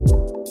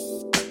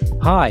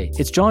Hi,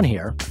 it's John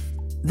here.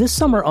 This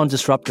summer on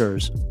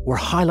Disruptors, we're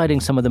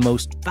highlighting some of the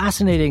most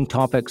fascinating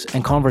topics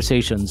and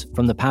conversations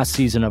from the past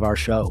season of our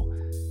show.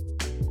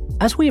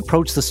 As we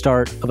approach the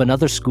start of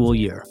another school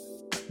year,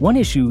 one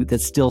issue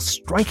that's still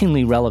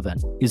strikingly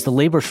relevant is the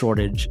labour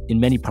shortage in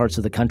many parts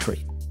of the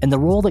country and the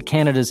role that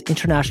Canada's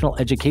international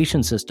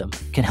education system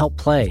can help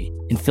play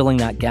in filling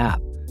that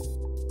gap.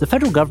 The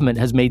federal government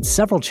has made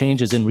several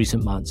changes in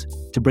recent months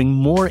to bring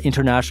more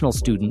international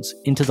students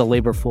into the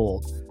labour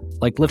fold,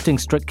 like lifting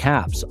strict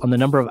caps on the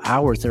number of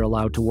hours they're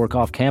allowed to work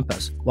off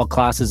campus while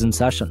class is in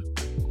session.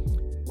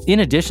 In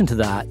addition to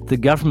that, the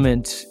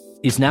government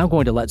is now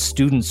going to let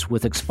students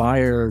with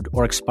expired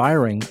or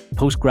expiring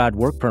post-grad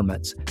work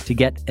permits to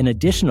get an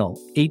additional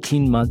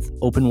 18-month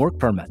open work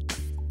permit.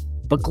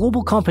 But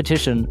global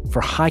competition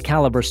for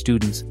high-caliber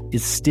students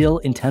is still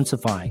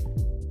intensifying.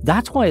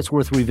 That's why it's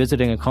worth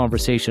revisiting a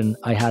conversation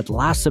I had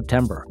last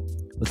September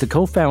with the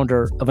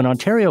co-founder of an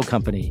Ontario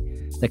company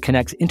that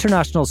connects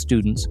international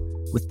students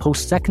with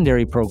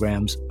post-secondary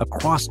programs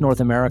across North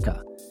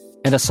America.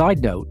 And a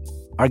side note,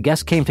 our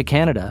guest came to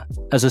Canada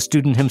as a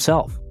student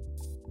himself.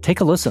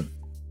 Take a listen.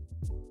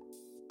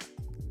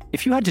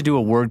 If you had to do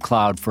a word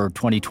cloud for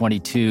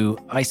 2022,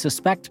 I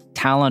suspect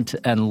talent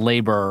and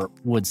labor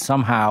would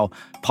somehow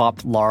pop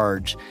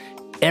large.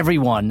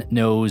 Everyone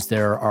knows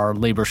there are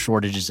labor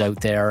shortages out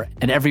there,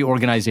 and every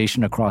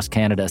organization across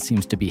Canada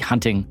seems to be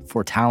hunting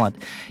for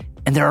talent.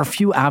 And there are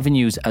few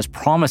avenues as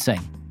promising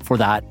for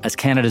that as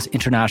Canada's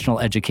international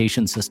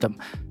education system.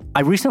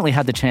 I recently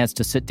had the chance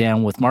to sit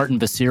down with Martin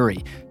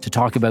Basiri to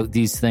talk about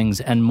these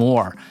things and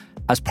more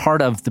as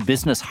part of the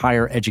Business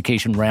Higher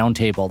Education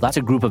Roundtable. That's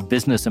a group of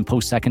business and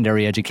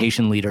post-secondary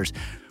education leaders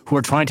who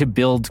are trying to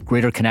build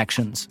greater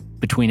connections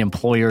between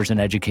employers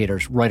and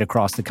educators right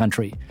across the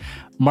country.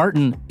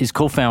 Martin is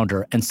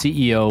co-founder and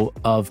CEO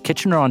of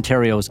Kitchener,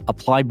 Ontario's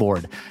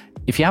Applyboard.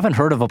 If you haven't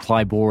heard of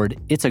Applyboard,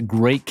 it's a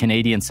great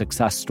Canadian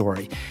success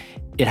story.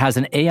 It has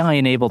an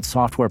AI-enabled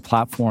software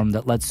platform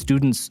that lets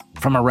students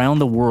from around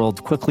the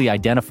world quickly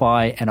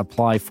identify and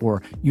apply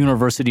for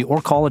university or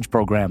college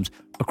programs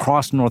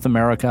across North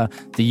America,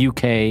 the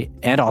UK,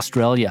 and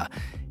Australia.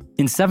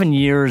 In 7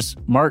 years,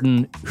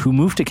 Martin, who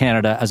moved to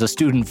Canada as a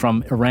student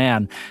from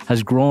Iran,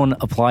 has grown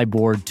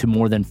Applyboard to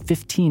more than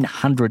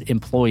 1,500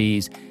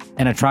 employees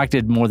and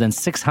attracted more than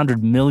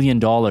 $600 million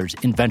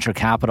in venture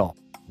capital.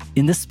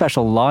 In this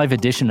special live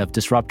edition of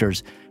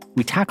Disruptors,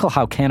 we tackle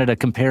how Canada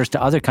compares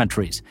to other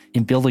countries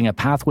in building a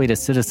pathway to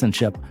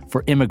citizenship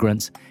for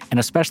immigrants, and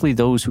especially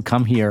those who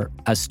come here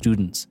as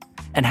students,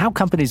 and how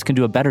companies can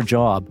do a better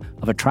job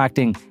of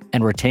attracting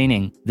and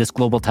retaining this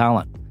global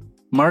talent.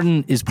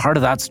 Martin is part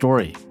of that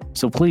story,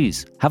 so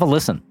please have a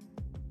listen.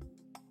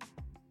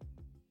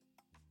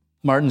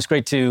 Martin, it's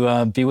great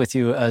to be with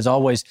you as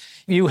always.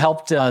 You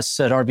helped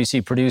us at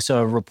RBC produce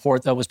a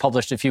report that was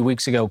published a few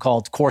weeks ago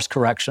called Course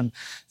Correction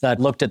that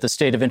looked at the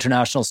state of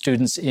international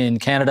students in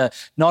Canada,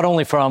 not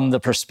only from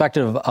the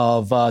perspective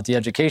of the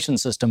education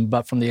system,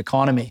 but from the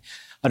economy.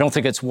 I don't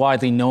think it's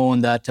widely known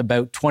that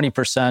about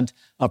 20%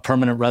 of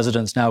permanent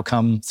residents now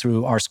come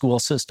through our school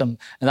system,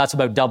 and that's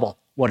about double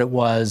what it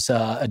was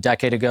a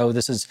decade ago.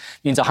 This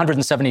means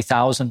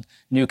 170,000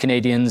 new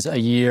Canadians a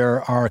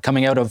year are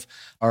coming out of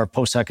our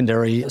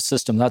post-secondary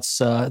system.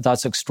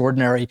 That's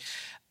extraordinary.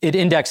 It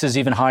indexes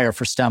even higher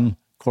for STEM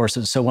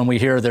courses. So when we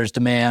hear there's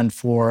demand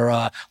for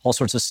all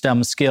sorts of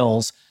STEM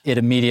skills, it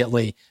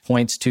immediately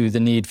points to the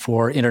need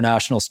for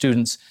international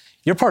students.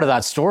 You're part of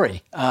that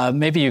story.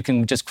 Maybe you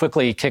can just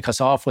quickly kick us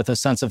off with a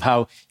sense of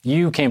how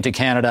you came to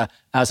Canada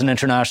as an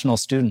international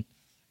student.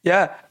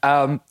 Yeah,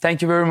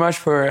 thank you very much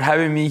for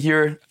having me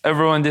here.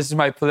 Everyone, this is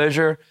my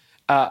pleasure.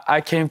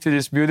 I came to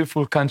this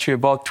beautiful country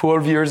about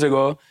 12 years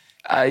ago.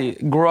 I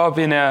grew up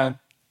in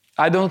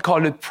I don't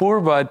call it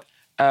poor, but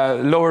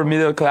lower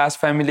middle class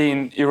family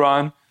in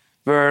Iran,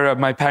 where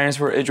my parents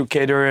were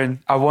educators, and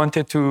I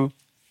wanted to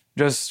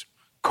just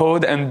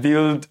code and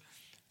build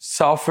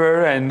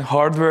software and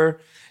hardware.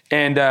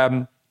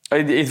 And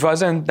it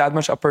wasn't that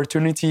much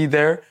opportunity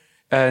there.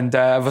 And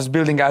I was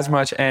building as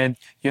much. And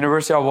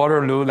University of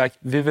Waterloo, like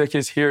Vivek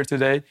is here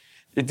today,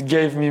 it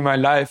gave me my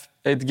life.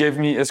 It gave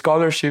me a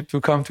scholarship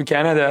to come to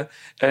Canada.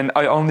 And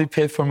I only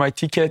paid for my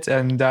ticket.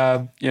 And,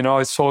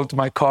 I sold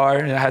my car.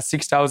 And I had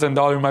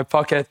 $6,000 in my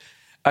pocket.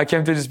 I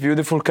came to this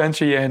beautiful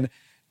country. And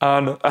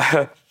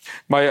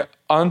my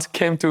aunt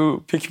came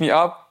to pick me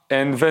up.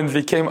 And when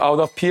we came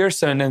out of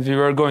Pearson and we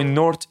were going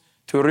north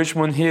to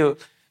Richmond Hill,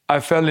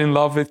 I fell in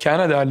love with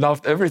Canada. I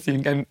loved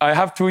everything. And I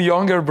have two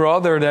younger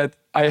brothers that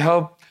I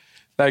helped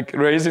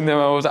raising them.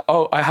 I was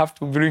I have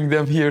to bring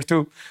them here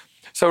too.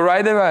 So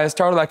right away, I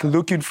started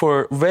looking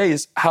for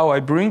ways how I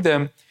bring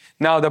them.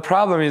 Now the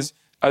problem is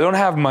I don't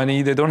have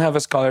money. They don't have a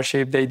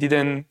scholarship. They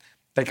didn't,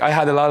 I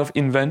had a lot of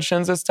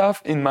inventions and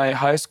stuff in my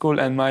high school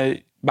and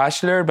my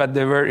bachelor, but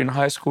they were in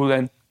high school.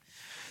 And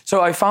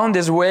so I found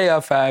this way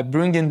of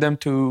bringing them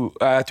to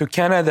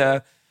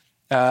Canada.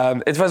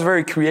 It was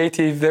very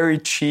creative, very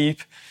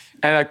cheap.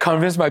 And I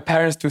convinced my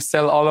parents to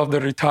sell all of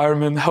the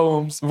retirement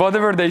homes,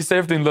 whatever they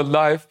saved in their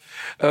life,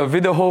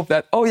 with the hope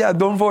that, oh yeah,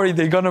 don't worry,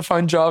 they're gonna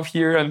find job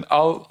here and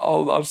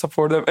I'll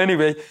support them.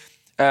 Anyway,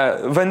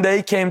 when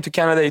they came to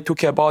Canada, it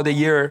took about a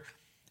year.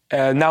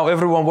 Now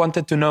everyone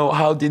wanted to know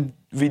how did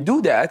we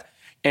do that,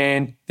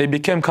 and they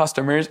became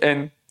customers.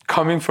 And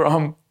coming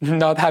from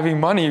not having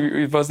money,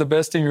 it was the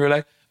best thing. We were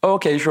like, oh,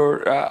 okay,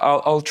 sure,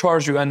 I'll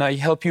charge you, and I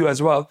help you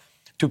as well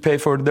to pay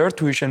for their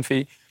tuition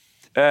fee.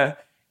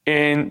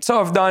 And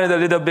so I've done it a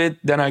little bit.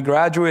 Then I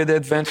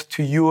graduated, went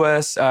to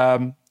US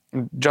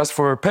just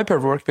for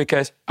paperwork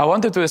because I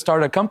wanted to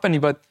start a company.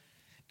 But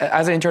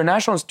as an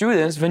international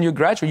student, when you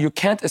graduate, you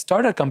can't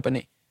start a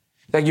company.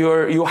 Like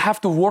you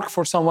have to work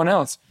for someone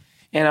else.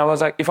 And I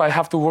was like, if I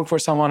have to work for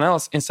someone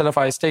else, instead of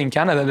I stay in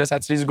Canada, let's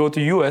at least go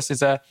to US.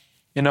 So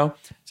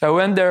I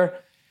went there.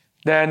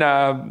 Then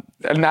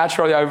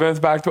naturally, I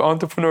went back to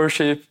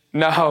entrepreneurship.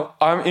 Now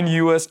I'm in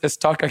US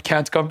stuck. I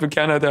can't come to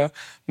Canada.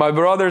 My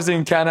brother's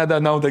in Canada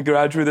now. They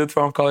graduated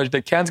from college.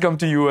 They can't come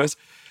to US.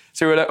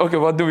 So we're like, okay,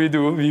 what do?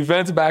 We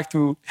went back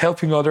to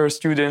helping other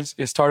students.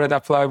 We started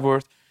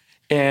Applyboard.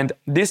 And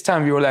this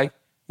time we were like,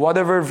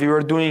 whatever we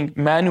were doing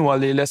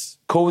manually, let's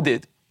code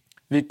it.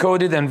 We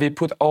coded and we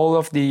put all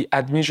of the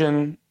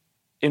admission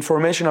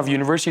information of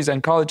universities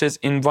and colleges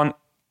in one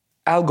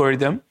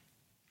algorithm.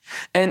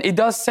 And it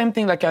does same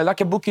thing like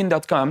a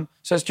booking.com.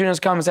 So students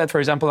come and said, for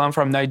example, I'm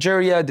from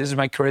Nigeria. This is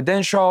my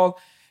credential.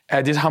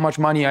 This is how much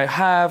money I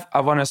have.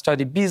 I want to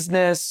study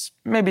business.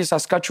 Maybe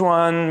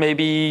Saskatchewan,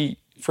 maybe,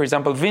 for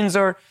example,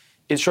 Windsor.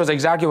 It shows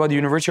exactly what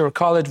university or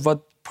college, what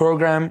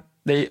program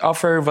they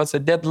offer, what's the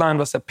deadline,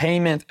 what's the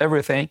payment,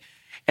 everything.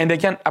 And they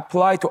can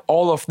apply to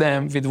all of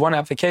them with one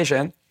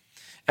application.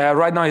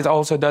 Right now, it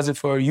also does it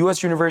for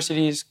US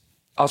universities,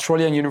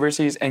 Australian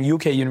universities, and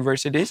UK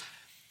universities.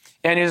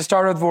 And it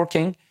started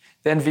working.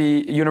 Then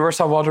the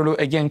University of Waterloo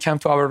again came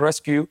to our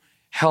rescue,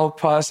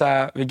 helped us.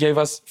 We gave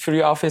us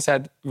free office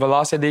at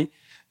Velocity.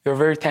 We were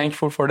very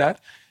thankful for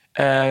that.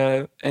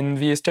 And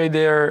we stayed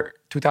there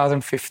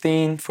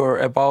 2015 for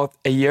about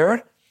a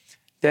year.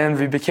 Then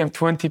we became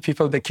 20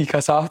 people that kick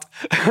us out.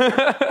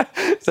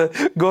 So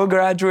go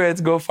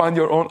graduates, go find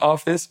your own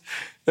office.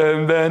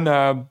 And then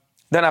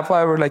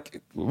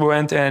Applyboard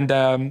went and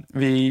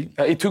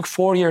it took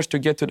 4 years to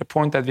get to the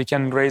point that we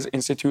can raise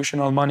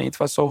institutional money. It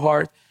was so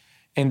hard.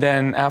 And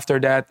then after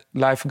that,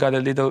 life got a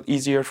little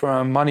easier from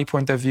a money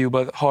point of view,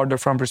 but harder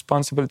from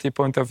responsibility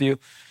point of view.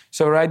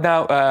 So right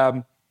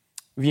now,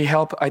 we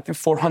help, I think,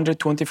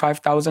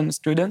 425,000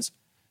 students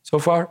so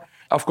far.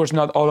 Of course,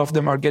 not all of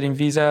them are getting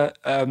visa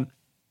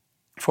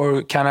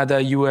for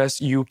Canada,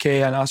 US, UK,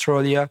 and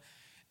Australia.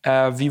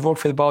 We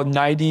work with about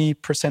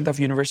 90% of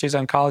universities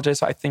and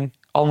colleges. I think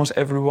almost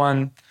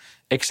everyone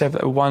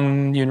except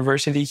one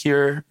university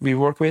here we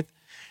work with.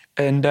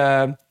 And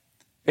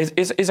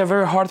it's a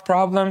very hard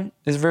problem.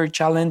 It's very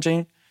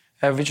challenging,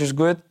 which is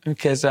good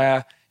because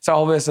it's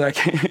always like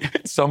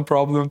some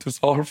problem to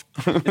solve.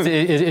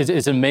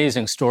 It's an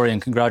amazing story,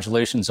 and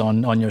congratulations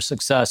on your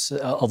success.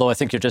 Although I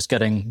think you're just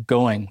getting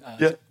going.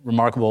 It's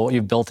remarkable what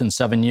you've built in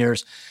 7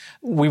 years.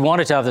 We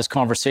wanted to have this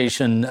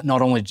conversation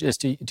not only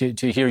just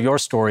to hear your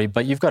story,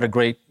 but you've got a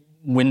great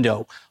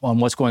window on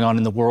what's going on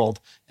in the world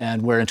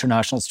and where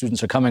international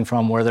students are coming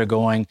from, where they're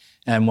going,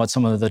 and what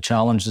some of the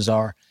challenges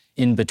are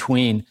in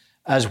between.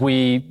 As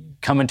we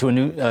come into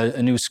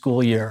a new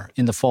school year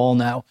in the fall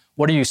now,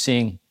 what are you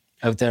seeing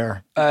out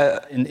there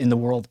in the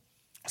world?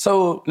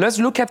 So let's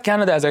look at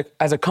Canada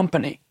as a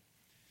company.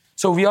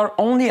 So we are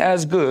only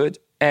as good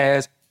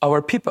as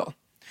our people.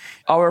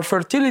 Our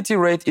fertility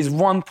rate is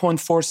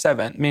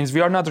 1.47, means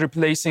we are not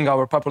replacing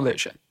our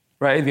population,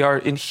 right? We are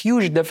in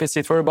huge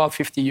deficit for about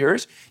 50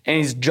 years,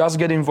 and it's just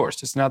getting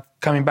worse. It's not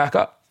coming back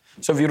up.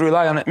 So we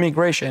rely on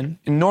immigration.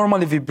 And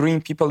normally we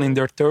bring people in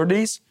their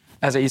 30s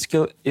as a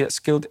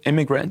skilled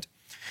immigrant.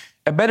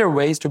 A better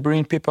way is to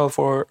bring people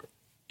for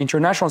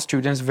international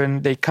students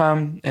when they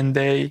come and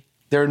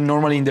they're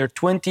normally in their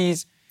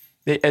 20s,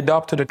 they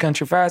adapt to the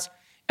country fast.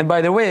 And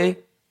by the way,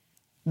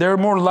 they're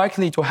more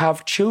likely to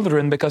have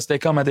children because they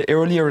come at the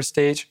earlier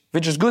stage,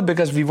 which is good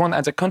because we want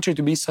as a country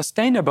to be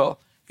sustainable.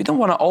 We don't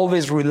want to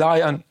always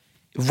rely on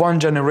one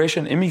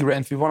generation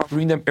immigrant. We want to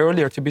bring them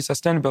earlier to be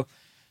sustainable.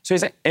 So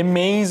it's an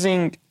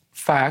amazing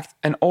fact.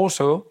 And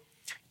also,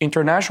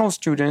 international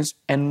students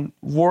and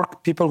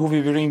people who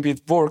we bring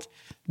with work,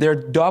 they're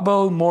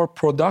double more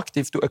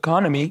productive to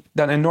economy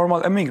than a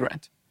normal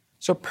immigrant.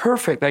 So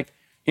perfect.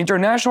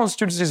 International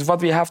students is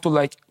what we have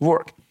to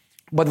work.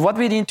 But what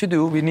we need to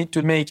do, we need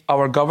to make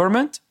our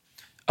government,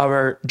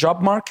 our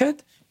job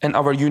market, and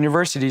our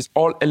universities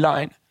all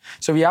align.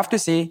 So we have to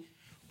see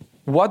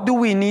what do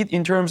we need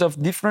in terms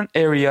of different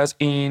areas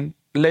in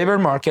labor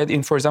market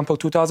in, for example,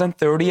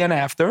 2030 and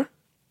after.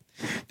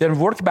 Then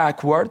work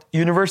backward,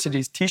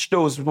 universities teach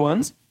those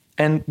ones,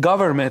 and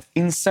government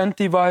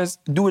incentivize,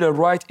 do the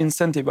right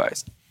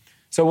incentivize.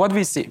 So what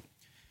we see,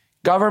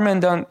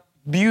 government done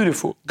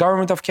beautiful,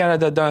 government of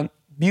Canada done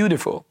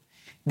beautiful.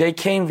 They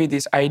came with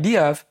this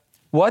idea of,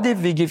 what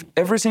if we give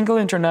every single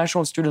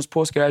international student's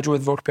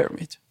postgraduate work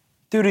permit?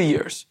 30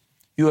 years.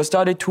 You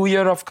study 2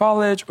 years of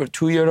college or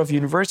 2 years of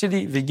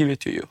university, we give it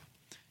to you.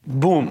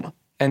 Boom.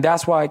 And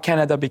that's why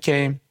Canada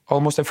became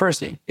almost the first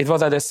thing. It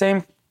was at the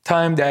same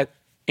time that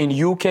in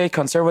UK,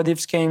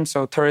 conservatives came,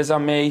 so Theresa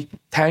May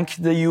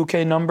tanked the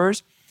UK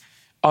numbers.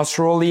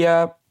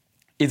 Australia,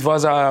 it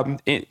was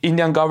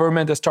Indian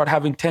government that started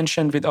having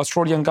tension with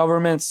Australian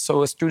governments,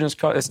 so students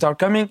start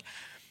coming.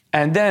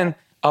 And then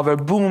our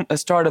boom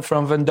started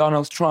from when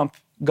Donald Trump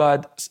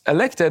got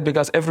elected,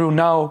 because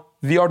now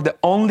we are the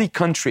only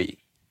country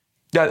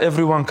that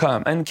everyone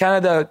come. And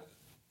Canada,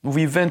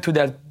 we went to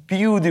that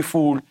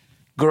beautiful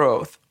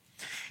growth.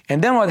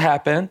 And then what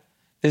happened,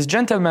 this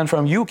gentleman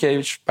from UK,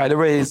 which by the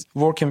way is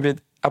working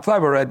with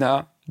Applyboard right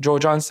now, Joe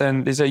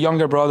Johnson, is a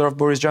younger brother of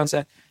Boris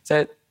Johnson,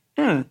 said,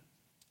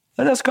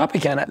 let us copy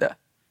Canada.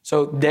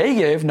 So they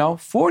gave now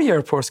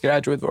 4-year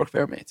postgraduate work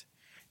permit.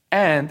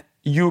 And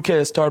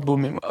UK started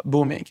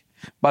booming.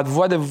 But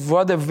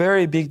what a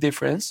very big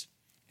difference.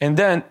 And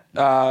then,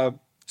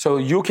 so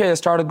UK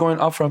started going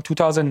up from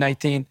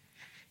 2019.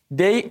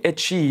 They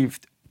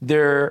achieved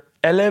their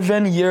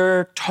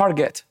 11-year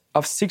target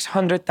of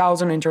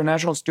 600,000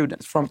 international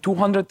students from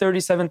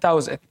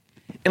 237,000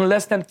 in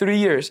less than 3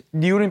 years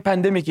during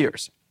pandemic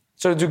years.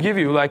 So to give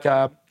you,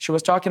 she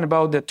was talking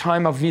about the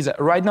time of visa.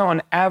 Right now,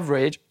 on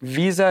average,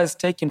 visa is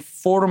taking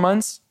 4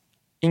 months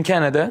in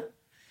Canada.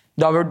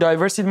 Our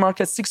diversity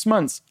market, 6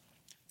 months.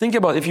 Think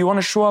about it. If you want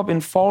to show up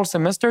in fall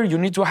semester, you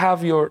need to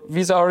have your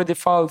visa already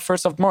filed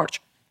 1st of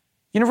March.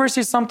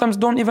 Universities sometimes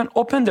don't even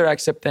open their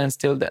acceptance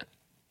till then.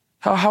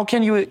 How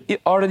can you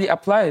already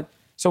apply it?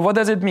 So what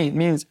does it mean? It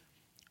means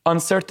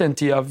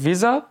uncertainty of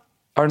visa,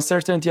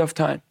 uncertainty of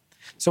time.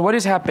 So what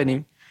is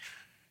happening?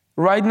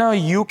 Right now,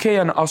 UK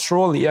and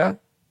Australia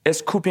is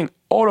scooping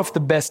all of the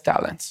best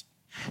talents.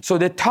 So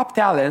the top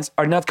talents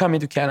are not coming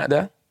to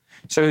Canada.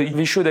 So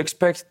we should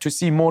expect to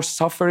see more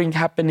suffering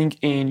happening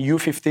in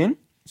U15.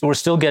 So we're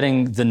still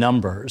getting the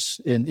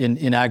numbers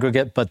in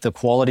aggregate, but the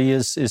quality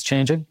is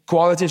changing?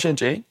 Quality is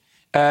changing.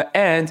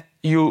 And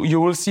you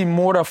will see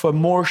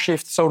more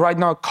shift. So right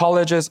now,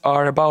 colleges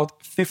are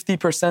about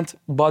 50%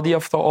 body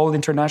of all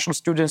international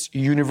students.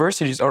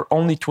 Universities are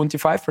only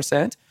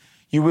 25%.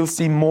 You will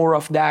see more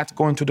of that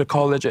going to the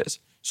colleges.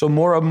 So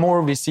more and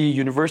more we see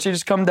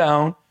universities come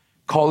down,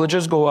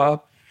 colleges go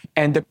up,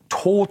 and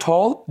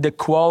the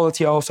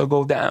quality also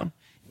go down.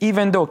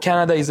 Even though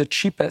Canada is the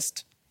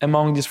cheapest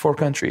among these 4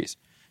 countries,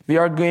 we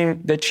are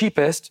going the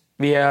cheapest,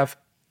 we have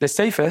the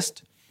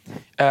safest,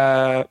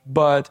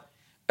 but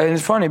and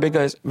it's funny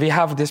because we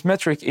have this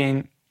metric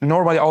in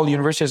normally all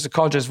universities and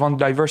colleges want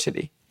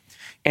diversity.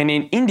 And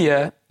in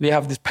India, we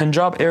have this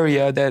Punjab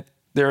area that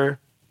they're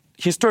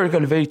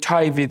historically very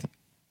tied with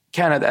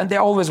Canada, and they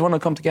always want to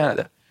come to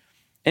Canada.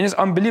 And it's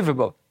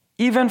unbelievable.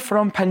 Even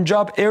from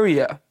Punjab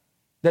area,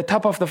 the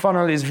top of the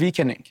funnel is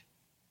weakening.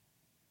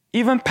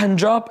 Even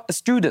Punjab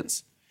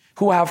students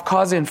who have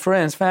cousins,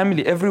 friends,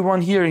 family,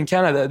 everyone here in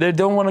Canada, they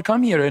don't want to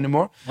come here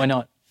anymore. Why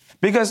not?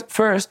 Because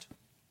first,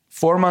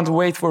 4-month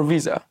wait for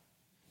visa,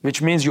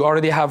 which means you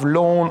already have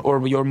loan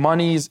or your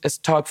money is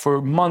stuck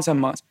for months and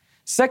months.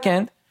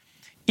 Second,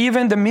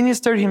 even the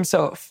minister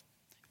himself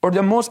or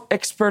the most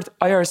expert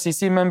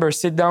IRCC members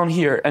sit down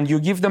here and you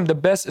give them the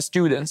best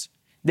students,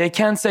 they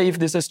can't say if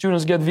these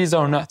students get visa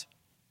or not.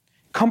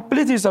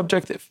 Completely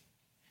subjective.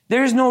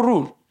 There is no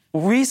rule.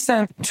 We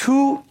sent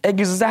 2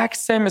 exact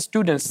same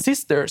students,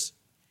 sisters,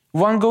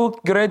 one go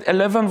grade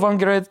 11, one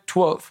grade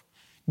 12,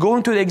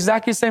 going to the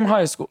exactly same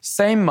high school,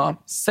 same mom,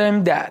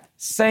 same dad,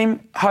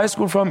 same high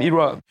school from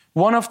Iran.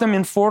 One of them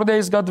in 4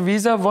 days got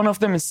visa, one of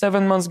them in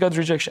 7 months got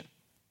rejection.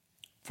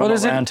 From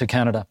Iran to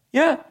Canada.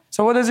 Yeah.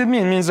 So what does it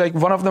mean? It means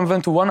one of them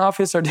went to one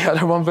officer, the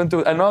other one went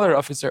to another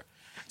officer.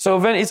 So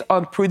when it's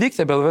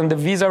unpredictable, when the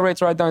visa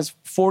rate right now is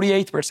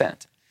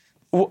 48%,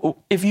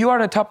 if you are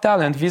a top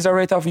talent, visa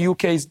rate of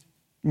UK is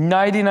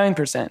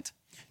 99%.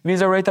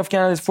 Visa rate of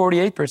Canada is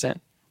 48%.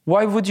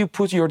 Why would you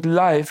put your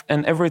life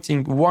and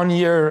everything 1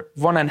 year,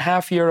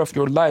 1.5 years of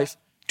your life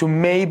to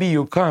maybe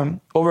you come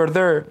over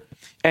there?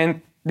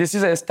 And this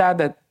is a stat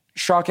that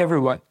shocked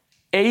everyone.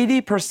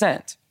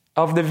 80%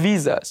 of the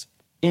visas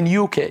in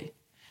UK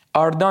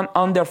are done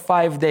under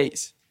 5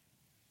 days.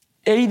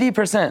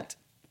 80%.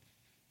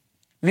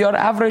 We are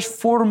average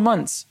 4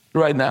 months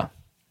right now.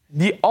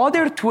 The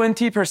other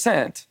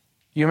 20%,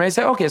 you may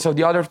say, okay, so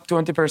the other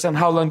 20%,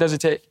 how long does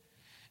it take?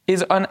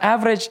 Is on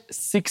average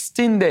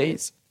 16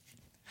 days.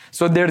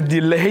 So their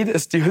delayed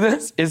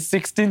students is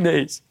 16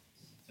 days.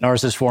 And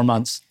ours is 4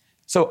 months.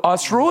 So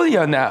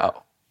Australia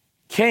now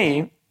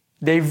came,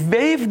 they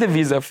waived the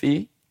visa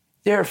fee,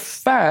 they're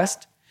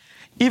fast.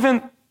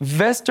 Even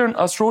Western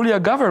Australia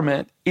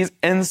government is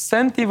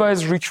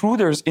incentivized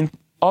recruiters in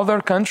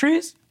other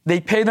countries. They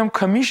pay them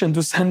commission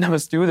to send them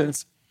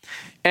students.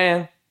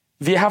 And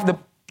we have the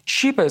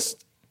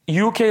cheapest.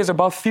 UK is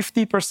about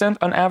 50%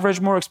 on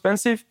average more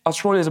expensive.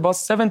 Australia is about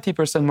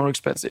 70% more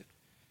expensive.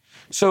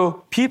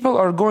 So people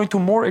are going to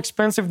more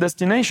expensive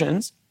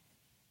destinations.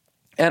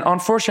 And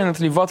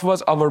unfortunately, what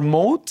was our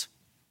moat,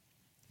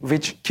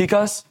 which kicked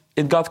us,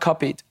 it got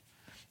copied.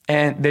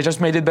 And they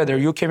just made it better.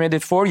 UK made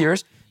it 4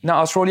 years. Now,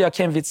 Australia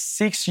came with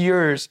 6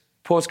 years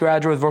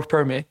postgraduate work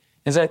permit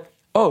and said,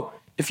 oh,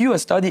 if you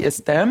study a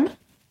STEM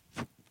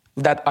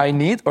that I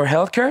need or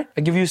healthcare,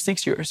 I give you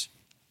 6 years.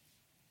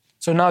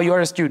 So now you're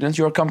a student,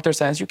 you're computer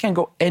science, you can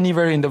go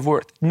anywhere in the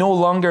world. No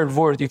longer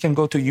world. You can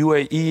go to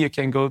UAE, you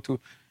can go to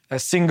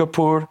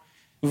Singapore.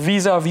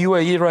 Visa of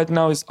UAE right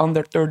now is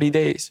under 30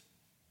 days.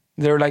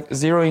 They're like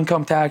zero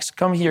income tax.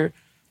 Come here.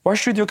 Why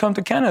should you come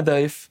to Canada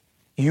if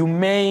you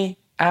may,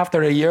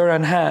 after a year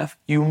and a half,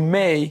 you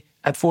may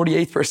at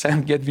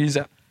 48% get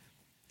visa?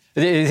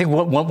 I think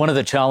one of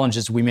the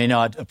challenges we may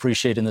not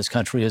appreciate in this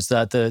country is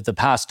that the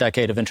past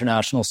decade of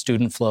international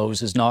student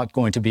flows is not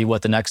going to be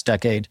what the next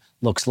decade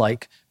looks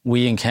like.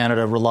 We in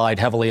Canada relied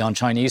heavily on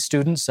Chinese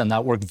students, and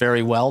that worked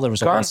very well. There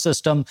was a bus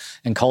system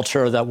and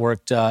culture that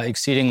worked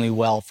exceedingly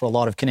well for a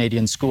lot of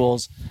Canadian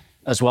schools,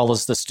 as well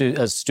as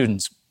as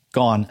students.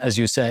 Gone, as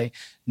you say.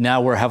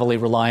 Now we're heavily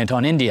reliant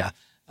on India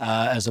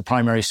as a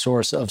primary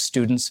source of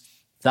students.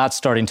 That's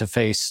starting to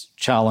face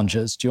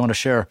challenges. Do you want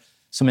to share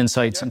some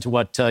insights into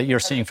what you're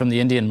seeing from the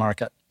Indian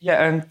market?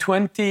 Yeah, and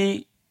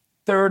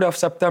 23rd of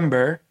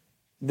September,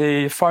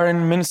 the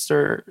Foreign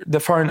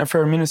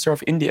Affairs Minister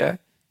of India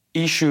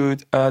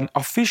issued an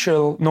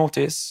official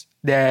notice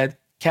that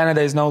Canada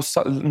is now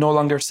no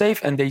longer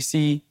safe and they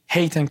see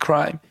hate and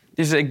crime.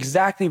 This is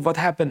exactly what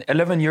happened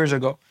 11 years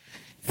ago.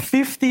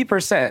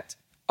 50%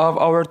 of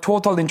our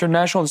total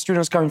international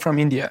students coming from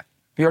India.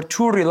 We are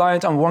too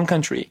reliant on one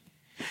country.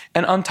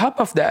 And on top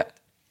of that,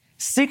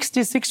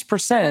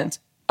 66%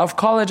 of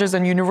colleges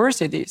and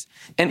universities.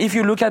 And if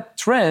you look at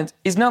trend,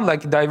 it's not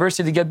like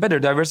diversity get better,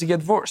 diversity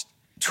get worse.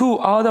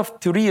 2 out of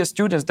 3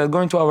 students that go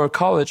into our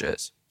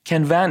colleges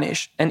can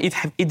vanish. And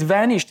it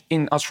vanished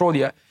in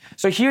Australia.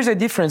 So here's a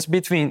difference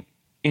between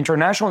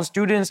international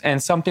students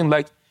and something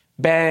like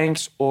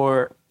banks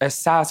or a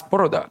SaaS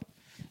product.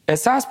 A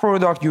SaaS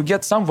product, you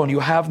get someone, you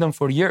have them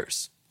for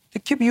years. They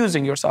keep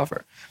using your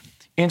software.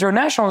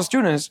 International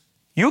students,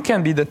 you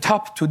can be the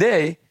top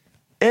today.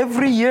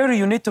 Every year,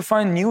 you need to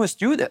find new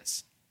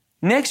students.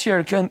 Next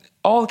year,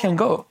 all can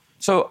go.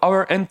 So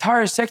our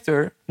entire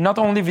sector, not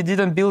only we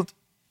didn't build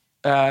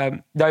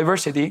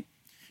diversity,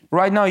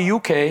 right now,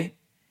 UK,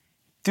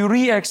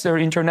 3x their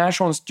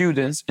international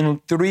students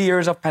in 3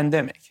 years of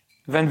pandemic.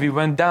 When we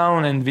went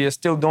down and we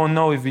still don't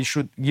know if we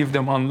should give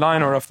them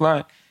online or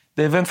offline,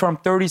 they went from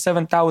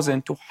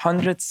 37,000 to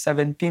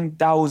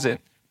 117,000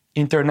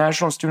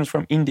 international students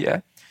from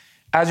India.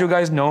 As you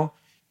guys know,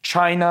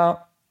 China,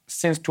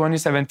 since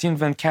 2017,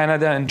 when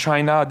Canada and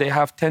China, they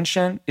have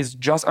tension, is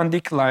just on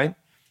decline.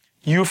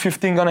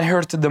 U15 gonna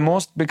hurt the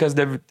most because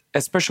they,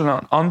 especially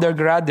on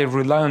undergrad, they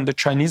rely on the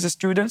Chinese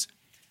students.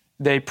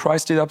 They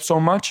priced it up so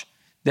much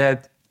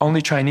that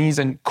only Chinese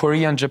and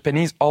Korean,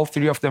 Japanese, all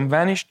 3 of them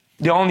vanished.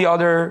 The only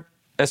other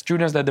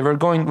students that they were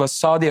going was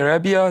Saudi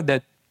Arabia.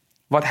 That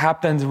what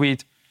happened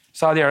with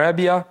Saudi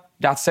Arabia,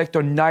 that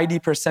sector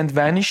 90%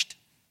 vanished.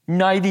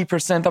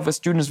 90% of the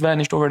students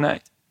vanished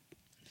overnight.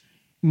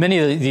 Many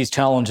of these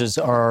challenges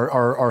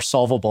are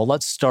solvable.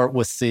 Let's start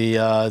with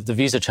the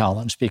visa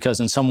challenge, because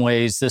in some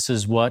ways this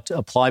is what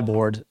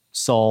Applyboard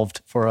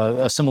solved for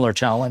a similar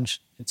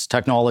challenge. It's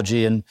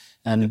technology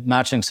and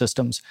matching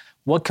systems.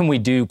 What can we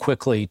do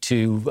quickly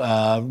to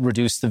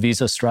reduce the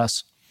visa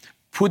stress?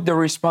 Put the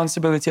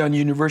responsibility on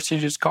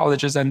universities,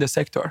 colleges, and the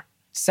sector.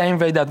 Same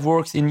way that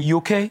works in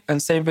UK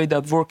and same way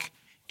that work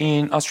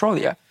in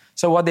Australia.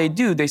 So what they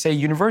do, they say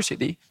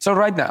university. So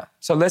right now,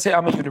 so let's say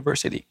I'm a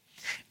university.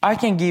 I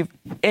can give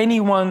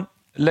anyone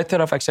letter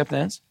of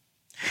acceptance.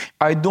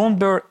 I don't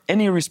bear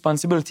any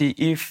responsibility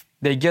if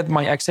they get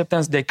my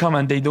acceptance, they come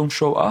and they don't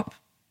show up.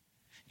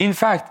 In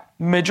fact,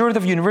 majority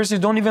of universities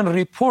don't even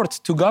report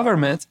to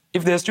government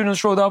if their students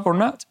showed up or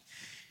not.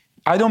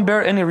 I don't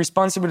bear any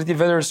responsibility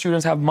whether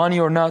students have money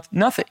or not,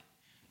 nothing.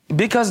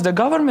 Because the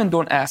government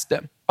don't ask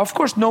them. Of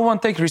course, no one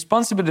takes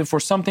responsibility for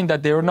something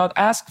that they are not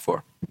asked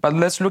for. But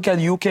let's look at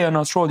UK and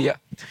Australia.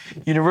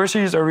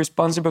 Universities are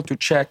responsible to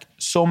check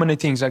so many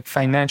things like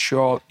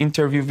financial,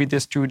 interview with the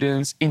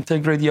students,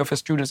 integrity of the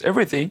students,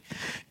 everything.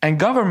 And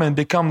government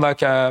become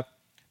like a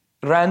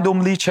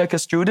randomly check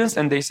students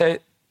and they say,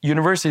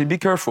 university, be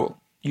careful.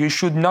 You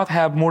should not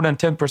have more than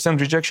 10%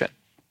 rejection.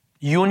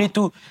 You need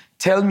to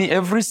tell me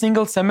every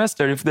single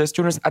semester if the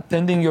students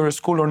attending your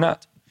school or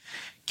not.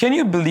 Can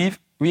you believe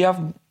we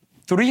have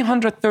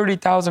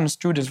 330,000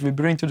 students we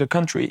bring to the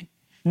country?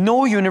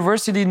 No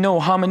university know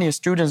how many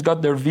students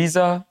got their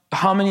visa,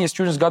 how many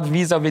students got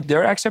visa with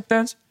their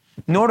acceptance,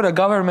 nor the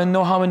government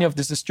know how many of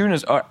these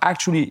students are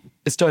actually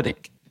studying.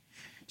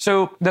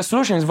 So the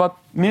solution is what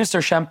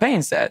Minister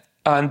Champagne said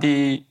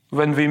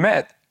when we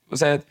met,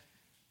 said,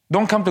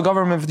 don't come to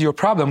government with your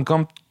problem,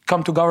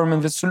 come to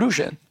government with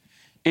solution.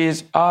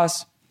 Is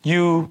us,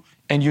 you,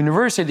 and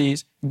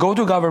universities go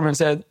to government and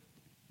said,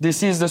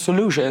 this is the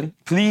solution,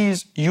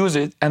 please use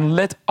it and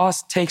let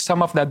us take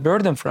some of that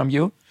burden from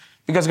you.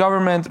 Because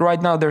government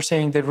right now, they're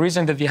saying the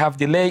reason that we have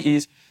delay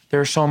is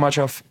there's so much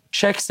of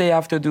checks they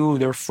have to do,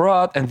 they're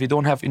fraud, and we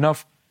don't have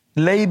enough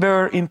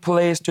labor in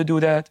place to do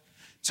that.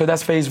 So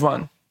that's phase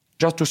one,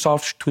 just to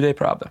solve today's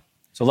problem.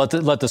 So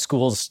let the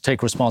schools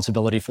take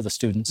responsibility for the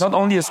students. Not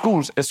only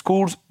schools,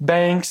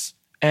 banks,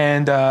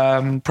 and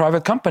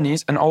private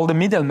companies, and all the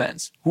middlemen.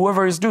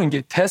 Whoever is doing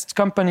it, test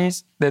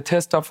companies, the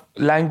test of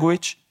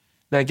language,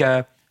 like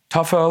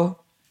TOEFL,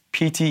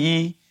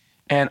 PTE,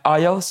 and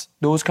IELTS,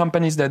 those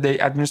companies that they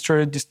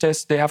administer this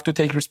test, they have to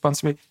take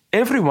responsibility.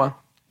 Everyone,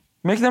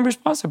 make them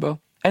responsible.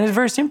 And it's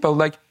very simple.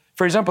 Like,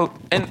 for example,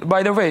 and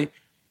by the way,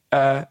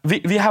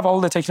 we have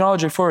all the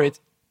technology for it.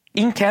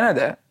 In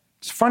Canada,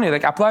 it's funny,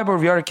 like Applyboard,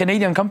 we are a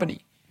Canadian company.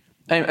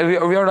 And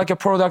we are like a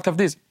product of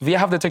this. We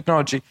have the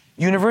technology.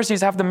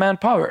 Universities have the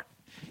manpower.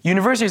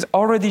 Universities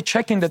already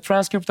checking the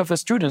transcript of the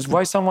students.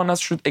 Why someone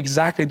else should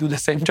exactly do the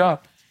same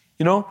job?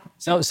 You know?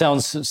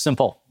 Sounds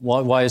simple.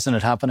 Why isn't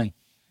it happening?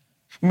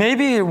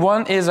 Maybe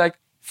one is like,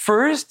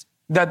 first,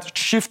 that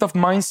shift of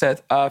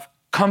mindset of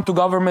come to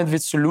government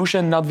with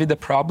solution, not with the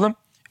problem.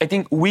 I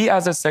think we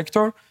as a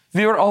sector,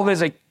 we were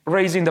always like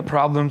raising the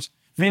problems.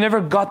 We never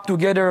got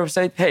together and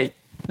said, hey,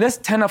 let's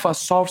 10 of us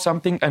solve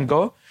something and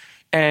go.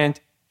 And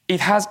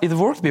it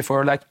worked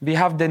before. Like we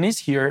have Denise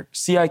here,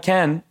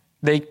 CICAN,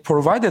 they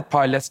provided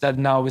pilots that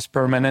now is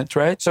permanent,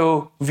 right?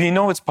 So we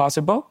know it's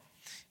possible.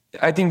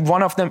 I think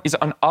one of them is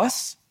on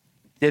us,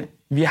 that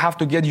we have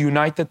to get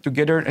united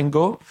together and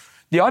go.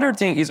 The other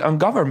thing is on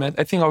government.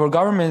 I think our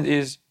government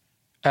is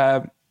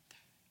a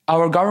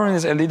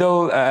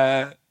little,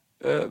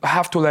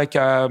 have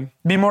to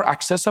be more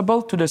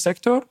accessible to the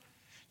sector,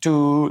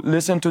 to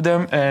listen to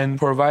them and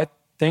provide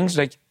things.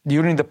 Like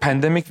during the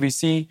pandemic, we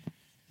see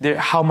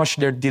how much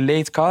their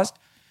delayed cost.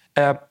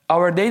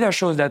 Our data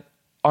shows that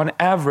on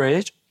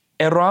average,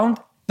 around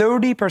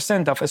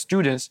 30% of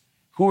students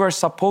who were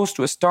supposed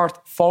to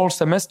start fall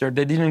semester,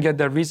 they didn't get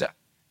their visa.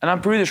 And I'm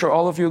pretty sure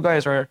all of you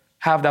guys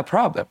have that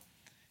problem.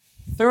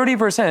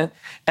 30%.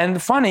 And the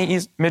funny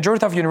is,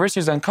 majority of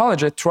universities and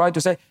colleges try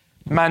to say,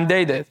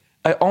 mandated,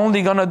 I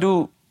only gonna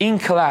do in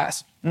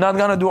class, not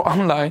gonna do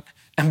online.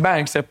 And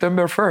bang,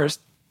 September 1st,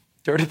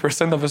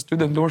 30% of the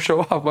students don't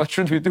show up. What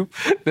should we do?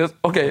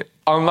 Okay,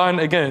 online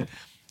again.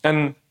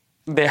 And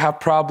they have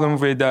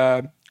problems with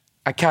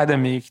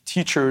academic,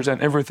 teachers,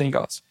 and everything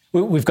else.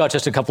 We've got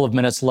just a couple of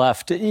minutes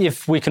left.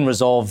 If we can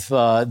resolve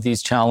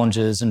these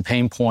challenges and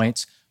pain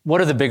points, what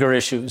are the bigger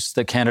issues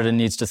that Canada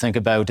needs to think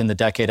about in the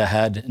decade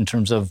ahead in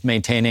terms of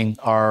maintaining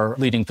our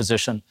leading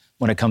position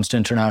when it comes to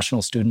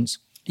international students?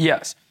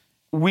 Yes.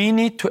 We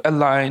need to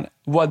align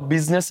what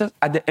businesses,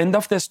 at the end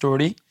of the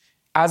story,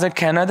 as a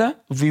Canada,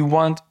 we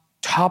want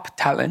top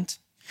talent.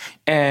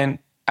 And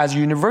as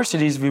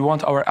universities, we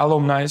want our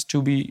alumni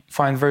to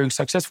find very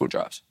successful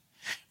jobs.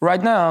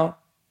 Right now,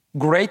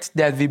 great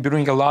that we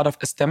bring a lot of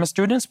STEM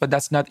students, but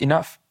that's not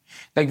enough.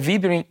 Like we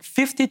bring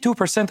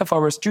 52% of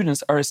our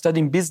students are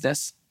studying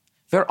business,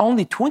 where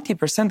only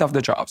 20% of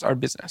the jobs are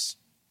business.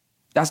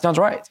 That's not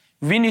right.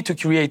 We need to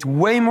create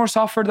way more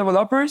software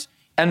developers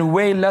and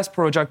way less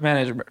project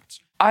management.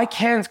 I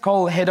can't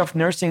call head of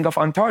nursing of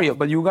Ontario,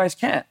 but you guys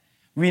can.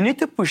 We need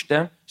to push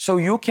them so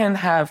you can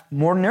have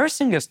more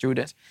nursing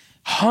students.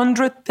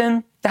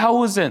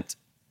 110,000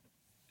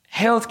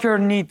 healthcare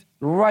need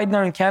right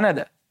now in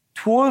Canada.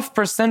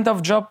 12%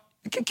 of job.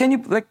 Can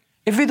you, like,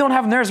 if we don't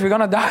have nurse, we're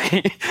gonna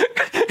die.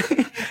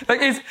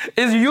 Like,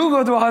 it's you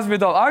go to a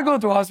hospital, I go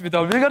to a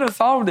hospital, we gotta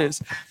solve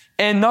this.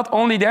 And not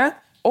only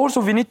that,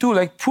 also we need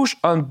to push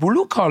on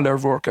blue collar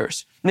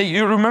workers. Now,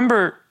 you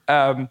remember,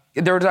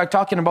 they were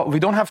talking about, we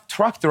don't have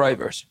truck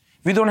drivers.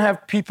 We don't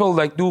have people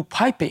do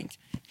piping.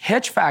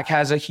 HVAC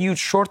has a huge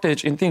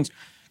shortage in things.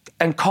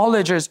 And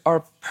colleges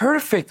are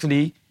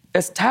perfectly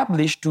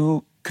established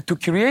to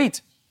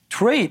create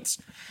trades.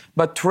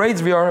 But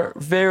trades, we are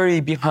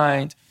very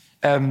behind.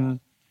 And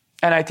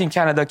I think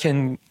Canada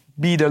can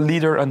be the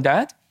leader on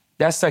that.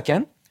 That's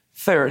second.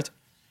 Third,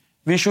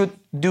 we should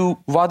do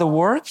what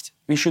worked.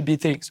 We should be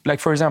things. Like,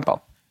 for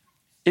example,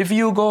 if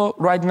you go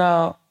right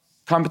now,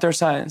 computer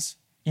science,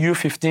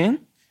 U15,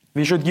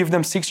 we should give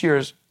them 6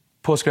 years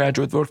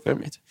postgraduate work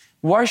permit.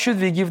 Why should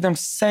we give them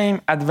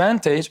same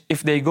advantage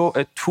if they go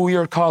a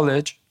 2-year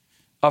college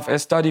of a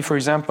study, for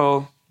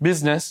example,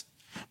 business,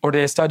 or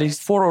they study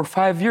 4 or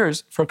 5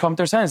 years for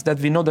computer science that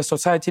we know the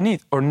society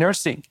needs, or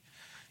nursing?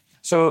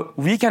 So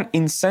we can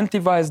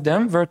incentivize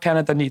them where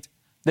Canada needs.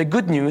 The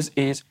good news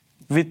is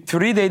with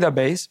 3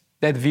 database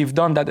that we've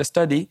done that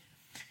study,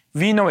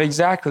 we know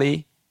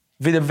exactly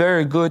with a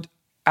very good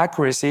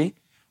accuracy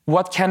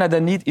what Canada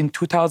needs in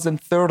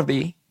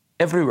 2030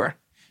 everywhere.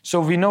 So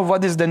we know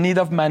what is the need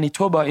of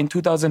Manitoba in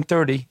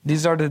 2030.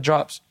 These are the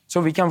jobs.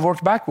 So we can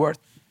work backward.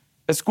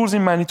 The schools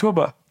in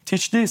Manitoba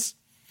teach this.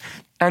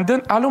 And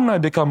then alumni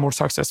become more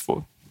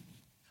successful.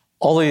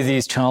 All of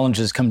these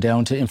challenges come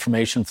down to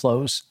information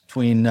flows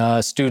between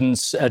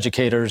students,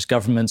 educators,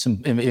 governments,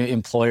 and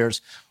employers.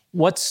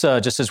 What's,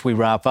 just as we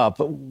wrap up,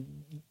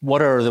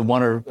 what are the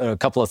one or a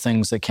couple of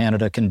things that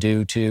Canada can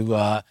do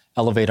to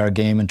elevate our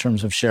game in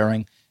terms of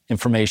sharing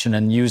information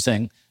and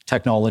using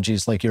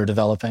technologies like you're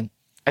developing?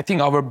 I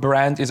think our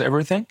brand is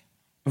everything.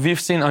 We've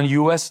seen on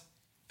US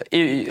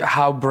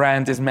how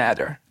brand is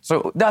matter.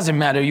 So it doesn't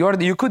matter.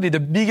 You could be the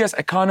biggest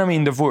economy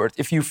in the world.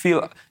 If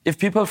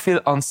people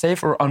feel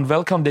unsafe or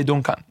unwelcome, they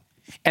don't come.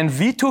 And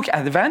we took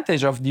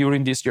advantage of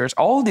during these years.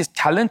 All these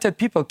talented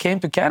people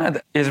came to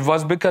Canada. It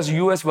was because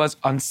US was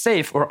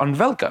unsafe or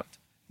unwelcomed.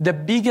 The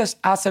biggest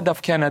asset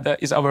of Canada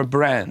is our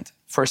brand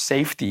for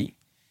safety.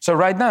 So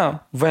right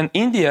now, when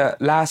India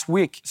last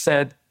week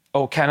said,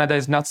 oh, Canada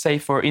is not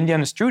safe for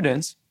Indian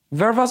students,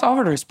 where was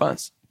our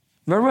response?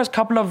 There was a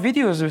couple of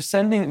videos of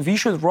sending, we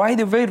should right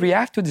away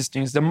react to these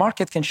things. The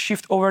market can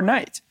shift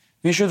overnight.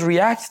 We should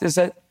react and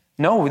say,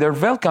 no, they're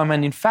welcome.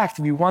 And in fact,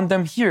 we want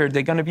them here.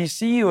 They're going to be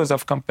CEOs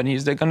of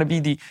companies. They're going to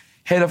be the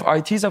head of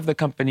ITs of the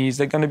companies.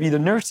 They're going to be the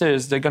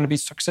nurses. They're going to be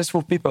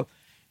successful people.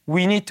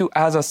 We need to,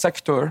 as a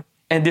sector,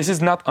 and this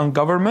is not on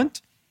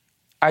government,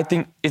 I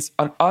think it's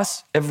on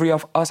us. Every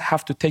of us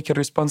have to take a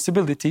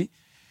responsibility.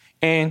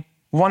 And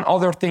one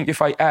other thing,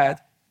 if I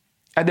add,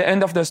 at the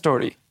end of the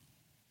story,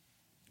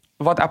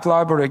 what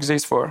Applyboard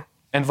exists for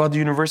and what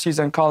universities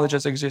and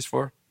colleges exist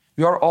for,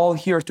 we are all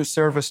here to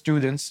serve as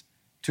students,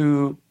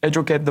 to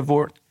educate the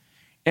world.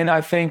 And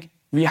I think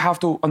we have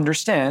to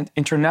understand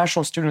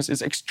international students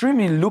is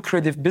extremely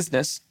lucrative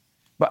business,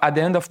 but at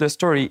the end of the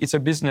story, it's a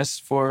business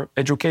for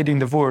educating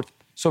the world.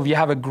 So we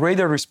have a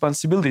greater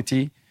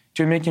responsibility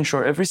to making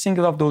sure every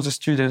single of those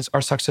students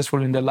are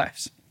successful in their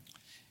lives.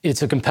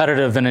 It's a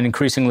competitive and an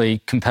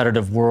increasingly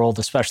competitive world,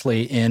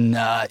 especially in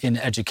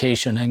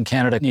education, and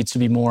Canada needs to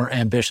be more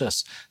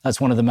ambitious.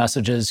 That's one of the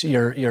messages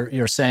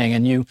you're saying,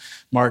 and you,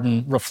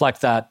 Martin,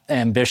 reflect that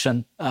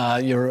ambition.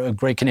 You're a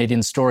great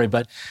Canadian story,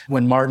 but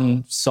when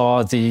Martin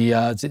saw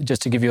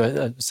just to give you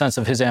a sense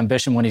of his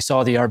ambition, when he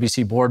saw the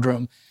RBC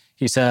boardroom,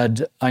 he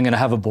said, I'm going to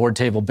have a board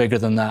table bigger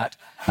than that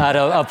at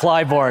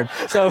Applyboard.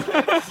 So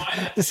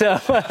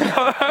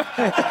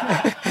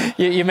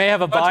you may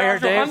have a buyer,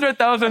 Dave.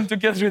 100,000 to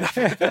get rid of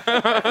it.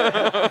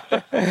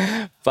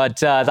 But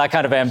that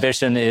kind of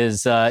ambition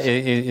is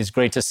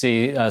great to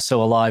see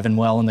so alive and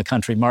well in the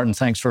country. Martin,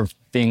 thanks for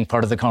being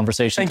part of the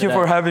conversation today. Thank you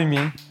for having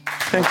me.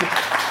 Thank you.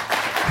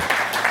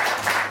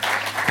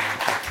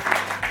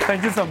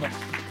 Thank you so much.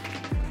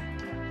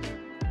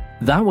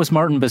 That was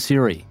Martin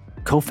Basiri,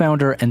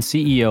 co-founder and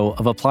CEO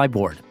of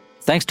Applyboard.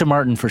 Thanks to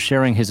Martin for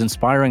sharing his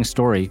inspiring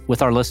story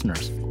with our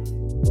listeners.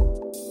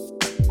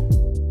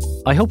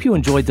 I hope you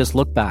enjoyed this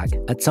look back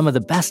at some of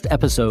the best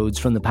episodes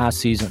from the past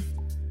season.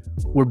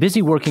 We're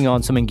busy working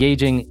on some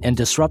engaging and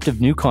disruptive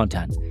new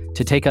content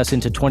to take us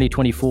into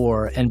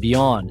 2024 and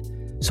beyond,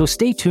 so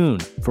stay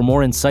tuned for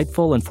more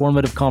insightful,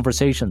 informative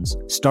conversations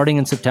starting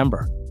in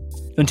September.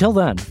 Until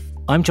then,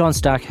 I'm John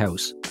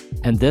Stackhouse,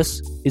 and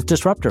this is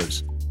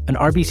Disruptors, an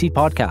RBC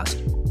podcast.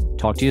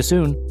 Talk to you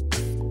soon.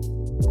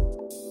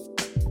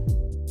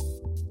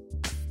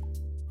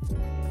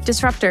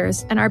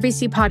 Disruptors, an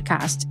RBC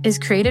podcast, is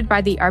created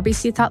by the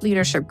RBC Thought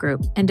Leadership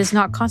Group and does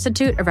not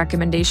constitute a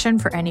recommendation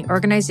for any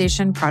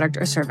organization, product,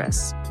 or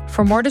service.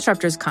 For more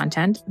Disruptors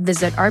content,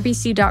 visit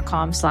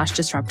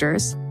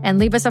rbc.com/disruptors and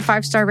leave us a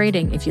 5-star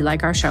rating if you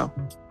like our show.